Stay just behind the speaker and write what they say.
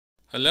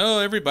Hello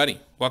everybody,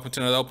 welcome to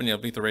another opening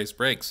of Lethal Race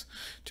Breaks.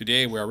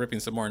 Today we are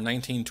ripping some more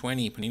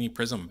 1920 Panini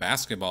Prizm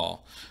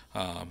basketball.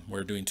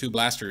 We're doing two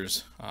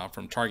blasters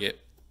from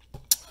Target.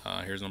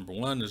 Here's number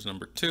one, there's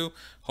number two.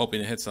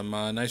 Hoping to hit some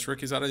nice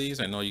rookies out of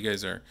these. I know you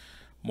guys are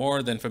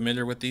more than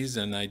familiar with these,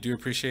 and I do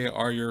appreciate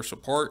all your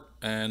support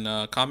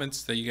and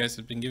comments that you guys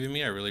have been giving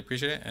me. I really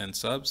appreciate it, and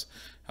subs.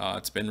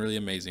 It's been really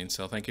amazing,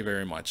 so thank you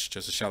very much.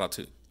 Just a shout out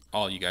to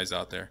all you guys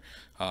out there.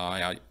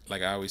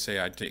 Like I always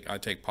say, I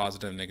take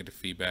positive and negative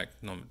feedback.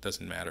 No, it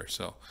doesn't matter.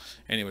 So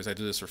anyways, I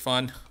do this for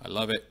fun. I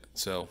love it.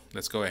 So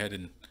let's go ahead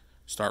and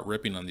start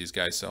ripping on these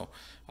guys. So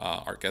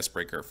our guest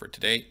breaker for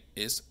today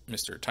is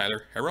Mr.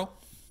 Tyler Harrow,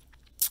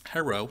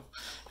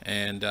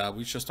 and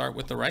we should start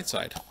with the right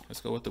side. Let's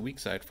go with the weak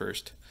side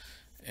first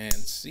and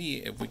see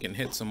if we can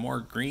hit some more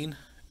green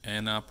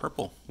and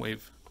purple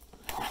wave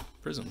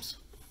prisms.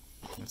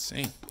 Let's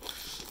see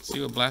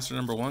what blaster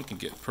number one can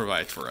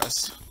provide for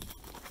us.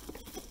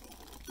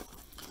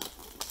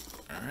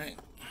 All right,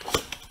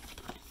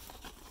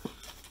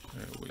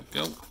 there we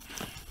go.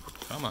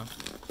 Come on,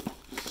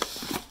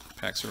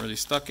 packs are really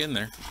stuck in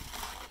there.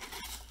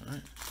 All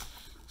right,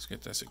 let's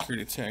get that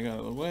security tag out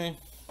of the way.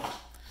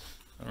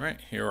 All right,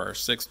 here are our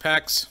 6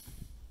 packs.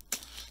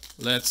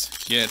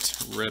 Let's get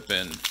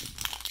ripping.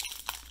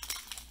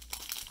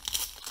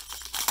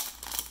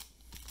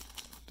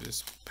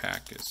 This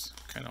pack is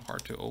kind of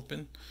hard to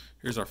open.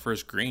 Here's our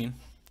first green.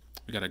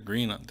 We got a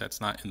green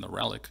that's not in the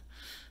relic.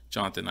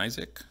 Jonathan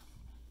Isaac,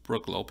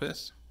 Brooke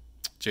Lopez,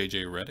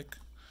 JJ Redick,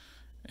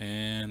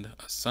 and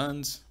a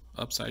Suns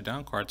upside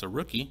down card. It's a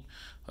rookie,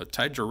 a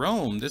Ty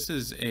Jerome. This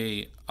is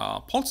a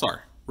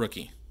Pulsar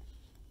rookie.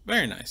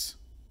 Very nice.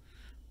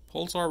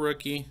 Pulsar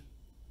rookie,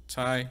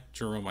 Ty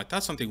Jerome. I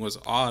thought something was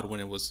odd when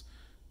it was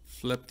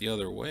flipped the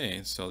other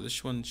way. So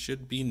this one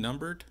should be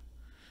numbered.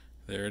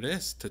 There it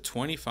is, to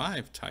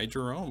 25, Ty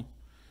Jerome.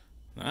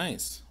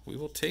 Nice. We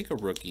will take a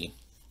rookie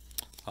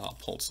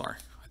Pulsar.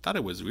 I thought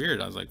it was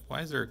weird. I was like,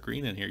 why is there a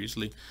green in here?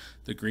 Usually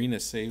the green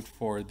is saved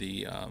for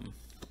the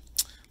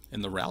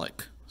in the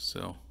relic.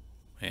 So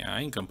hey, I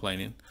ain't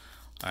complaining.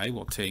 I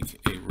will take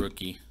a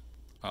rookie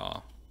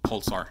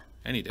Pulsar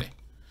any day,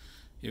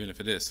 even if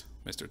it is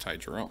Mr. Ty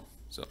Jerome.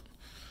 So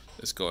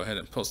let's go ahead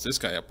and post this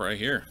guy up right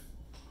here,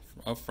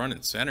 up front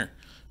and center.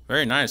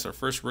 Very nice. Our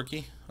first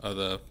rookie of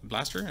the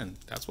blaster, and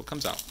that's what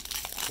comes out.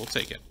 We'll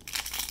take it.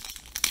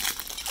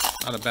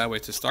 Not a bad way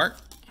to start,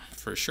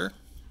 for sure.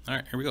 All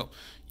right, here we go.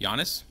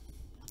 Giannis,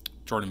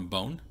 Jordan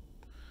Bone,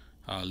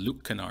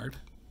 Luke Kennard,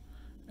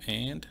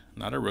 and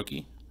not a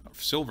rookie,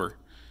 silver,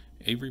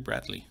 Avery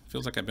Bradley.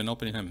 Feels like I've been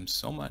opening him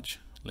so much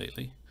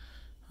lately.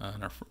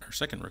 And our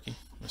second rookie,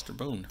 Mr.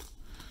 Bone.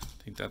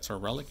 I think that's our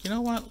relic. You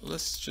know what?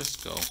 Let's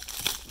just go.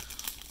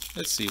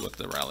 Let's see what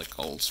the relic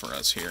holds for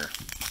us here.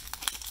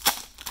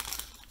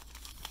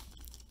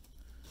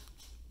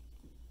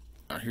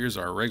 Here's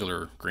our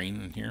regular green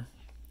in here.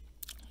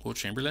 Will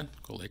Chamberlain,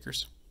 go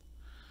Lakers.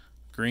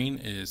 Green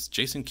is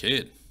Jason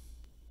Kidd,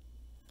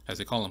 as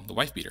they call him, the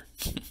wife beater.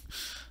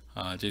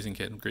 Jason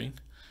Kidd, green.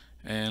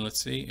 And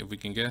let's see if we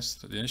can guess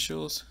the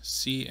initials.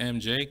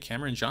 CMJ,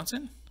 Cameron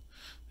Johnson.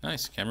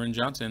 Nice, Cameron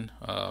Johnson,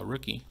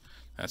 rookie.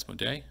 That's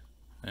Moday.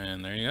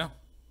 And there you go.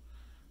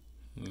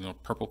 A little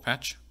purple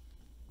patch.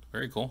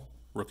 Very cool.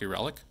 Rookie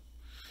relic.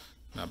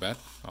 Not bad.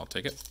 I'll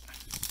take it.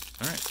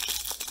 All right.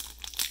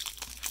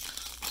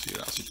 See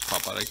what else we can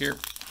pop out of here.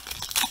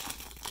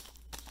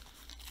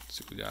 Let's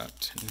see what we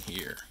got in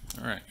here.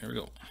 All right, here we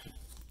go.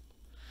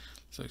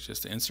 So it's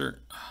just the insert.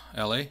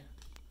 LA.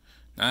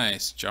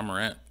 Nice. John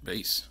Morant,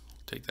 base.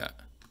 Take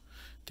that.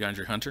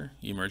 DeAndre Hunter,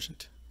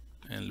 emergent.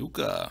 And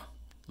Luka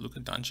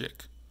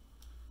Doncic,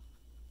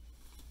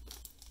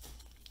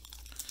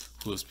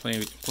 who is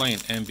playing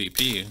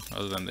MVP,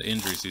 other than the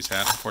injuries he's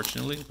had,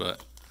 unfortunately,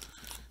 but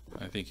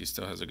I think he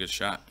still has a good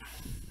shot.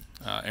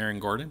 Aaron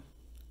Gordon,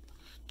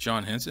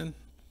 John Henson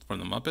from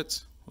the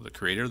Muppets, the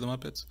creator of the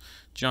Muppets,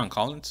 John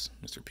Collins,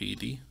 Mr.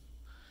 PED,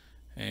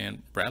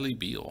 and Bradley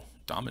Beal,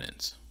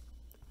 Dominance.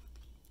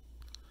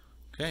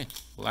 Okay,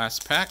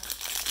 last pack.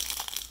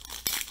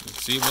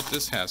 Let's see what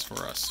this has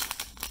for us.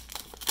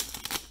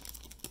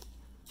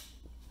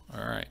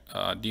 All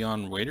right,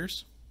 Dion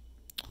Waiters,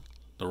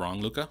 the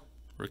wrong Luka,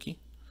 rookie.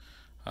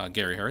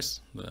 Gary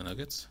Harris, the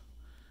Nuggets.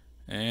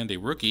 And a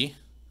rookie,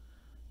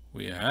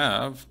 we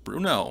have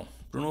Bruno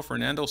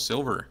Fernando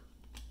Silver.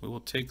 We will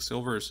take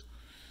silvers,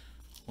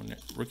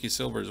 rookie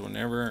silvers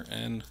whenever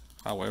and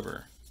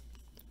however.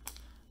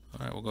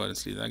 All right, we'll go ahead and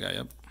see that guy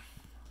up.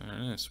 There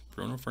it is,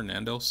 Bruno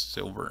Fernando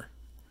Silver.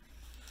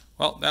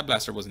 Well, that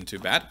blaster wasn't too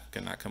bad.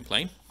 Cannot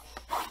complain.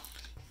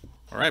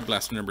 All right,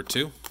 blaster number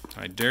 2.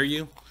 I dare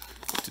you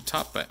to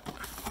top that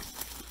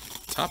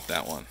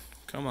one.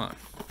 Come on,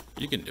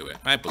 you can do it.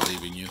 I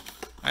believe in you.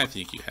 I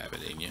think you have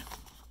it in you.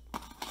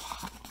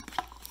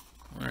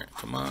 All right,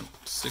 come on,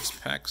 6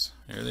 packs.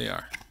 Here they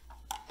are.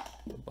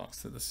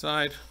 Box to the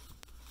side.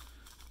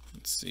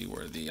 Let's see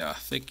where the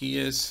thickie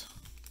is.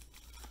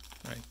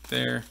 Right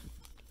there.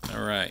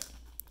 All right.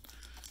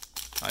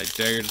 I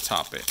dare you to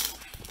top it.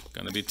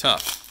 Gonna be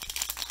tough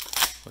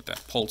with that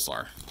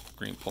Pulsar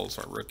Green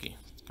Pulsar rookie.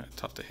 It's kind of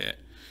tough to hit.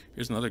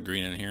 Here's another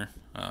green in here.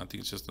 I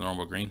think it's just a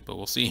normal green, but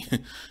we'll see.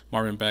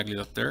 Marvin Bagley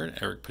the third,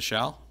 Eric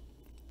Paschal,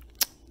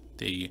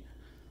 the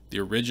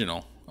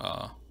original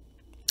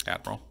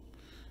Admiral,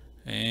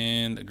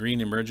 and a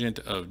green emergent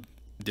of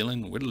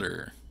Dylan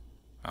Whittler.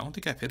 I don't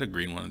think I've hit a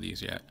green one of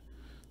these yet,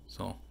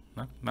 so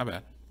not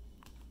bad.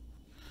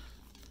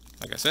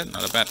 Like I said,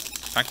 not a bad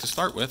pack to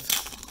start with.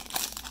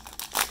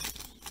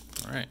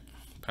 All right,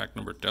 pack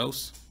number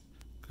dos.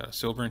 Got a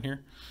silver in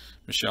here.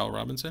 Mitchell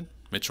Robinson,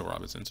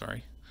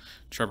 sorry.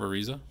 Trevor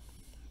Ariza,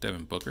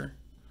 Devin Booker,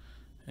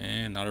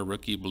 and not a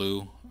rookie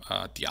blue,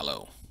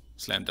 Diallo,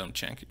 Slam Dunk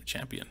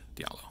champion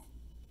Diallo.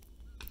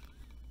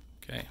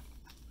 Okay,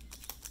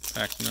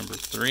 pack number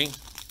 3.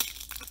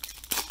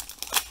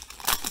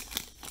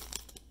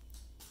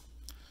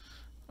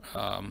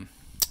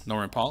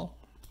 Norman Powell,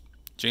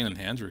 Jalen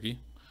Hands rookie,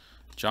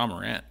 John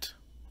Morant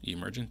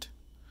emergent,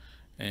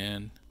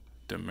 and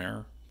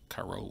Demar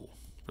Caro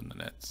from the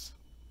Nets.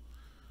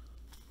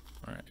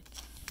 All right,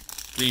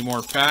 3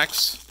 more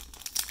packs.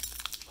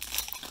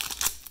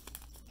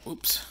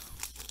 Oops.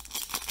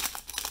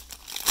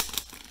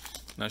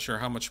 Not sure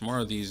how much more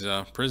of these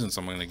Prizms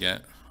I'm going to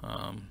get.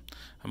 I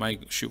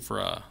might shoot for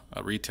a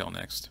retail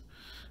next.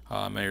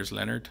 Myers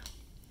Leonard,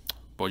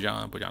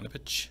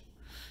 Bojanovic,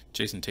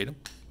 Jason Tatum,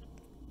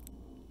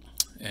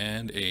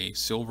 and a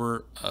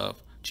silver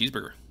of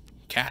Cheeseburger.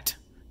 Cat,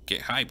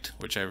 get hyped,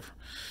 which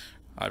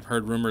I've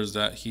heard rumors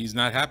that he's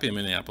not happy in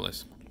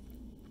Minneapolis.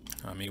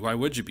 I mean, why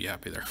would you be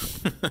happy there?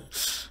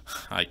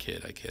 I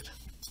kid.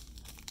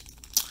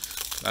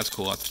 That's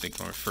cool. I think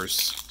my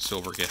first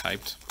silver get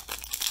hyped.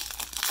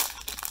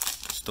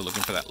 Still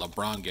looking for that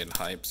LeBron getting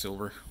hyped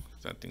silver.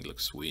 That thing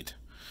looks sweet.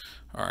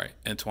 All right,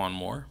 Antoine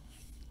Moore.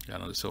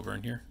 Got another silver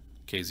in here.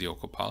 KZ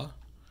Okopala.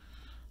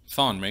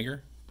 Thon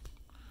Maker.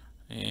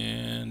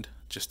 And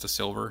just a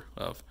silver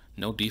of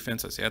no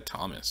defense. Isaiah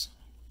Thomas.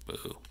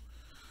 Boo.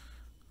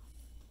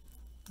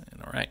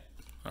 And all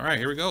right,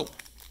 here we go.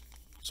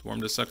 Swarm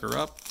this sucker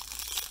up.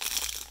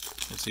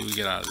 Let's see what we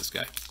get out of this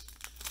guy.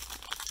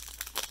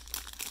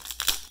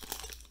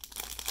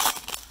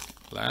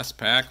 Last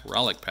pack,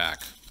 Relic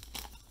pack.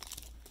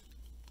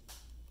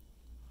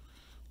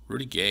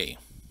 Rudy Gay.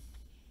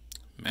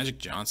 Magic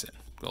Johnson.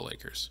 Go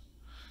Lakers.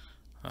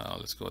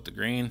 Let's go with the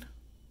green.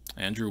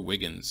 Andrew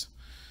Wiggins.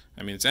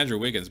 I mean, it's Andrew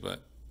Wiggins,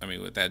 but I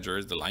mean, with that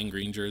jersey, the lime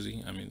green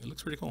jersey, I mean, it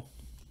looks pretty cool,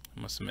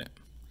 I must admit.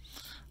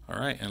 All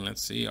right, and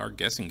let's see our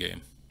guessing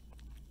game.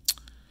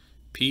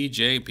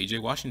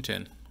 PJ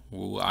Washington,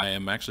 who I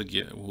am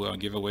actually will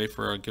give away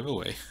for a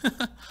giveaway.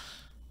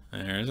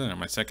 There it is,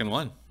 my second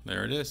one.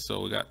 There it is.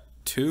 So we got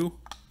 2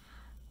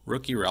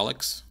 rookie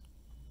relics,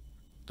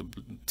 the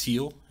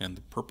teal and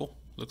the purple,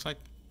 looks like.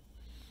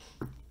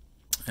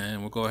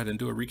 And we'll go ahead and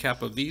do a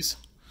recap of these.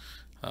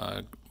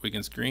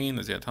 Wiggins green,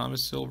 Isaiah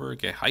Thomas silver,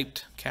 get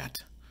hyped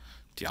Cat,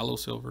 Diallo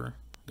silver,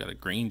 got a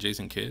green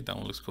Jason Kidd, that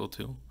one looks cool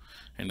too,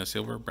 and a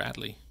silver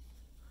Bradley.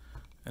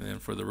 And then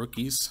for the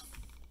rookies,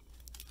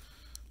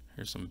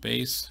 here's some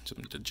base,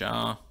 some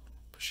Deja,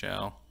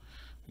 Paschal.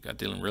 We got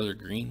Dylan Riller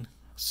green,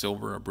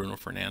 silver of Bruno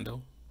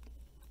Fernando,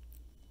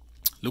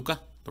 Luka,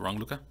 the wrong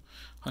Luka,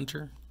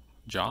 Hunter,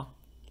 Ja,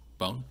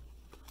 Bone,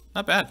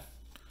 not bad.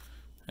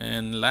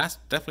 And last,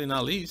 definitely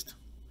not least,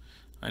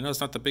 I know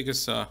it's not the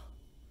biggest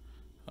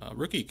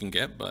rookie you can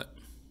get, but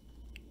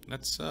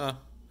that's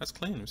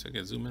clean. Let me see if I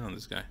can zoom in on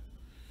this guy.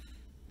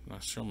 I'm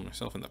not showing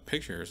myself in the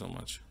picture so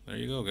much. There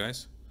you go,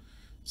 guys.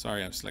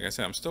 Sorry, like I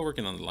said, I'm still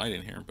working on the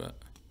lighting here, but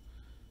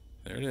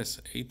there it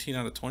is. 18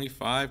 out of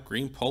 25,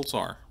 Green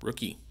Pulsar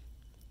rookie.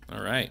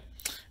 All right,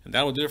 and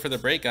that will do it for the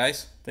break,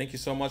 guys. Thank you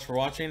so much for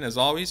watching. As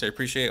always, I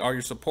appreciate all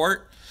your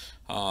support.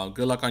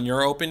 Good luck on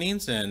your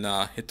openings, and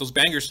hit those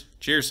bangers.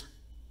 Cheers.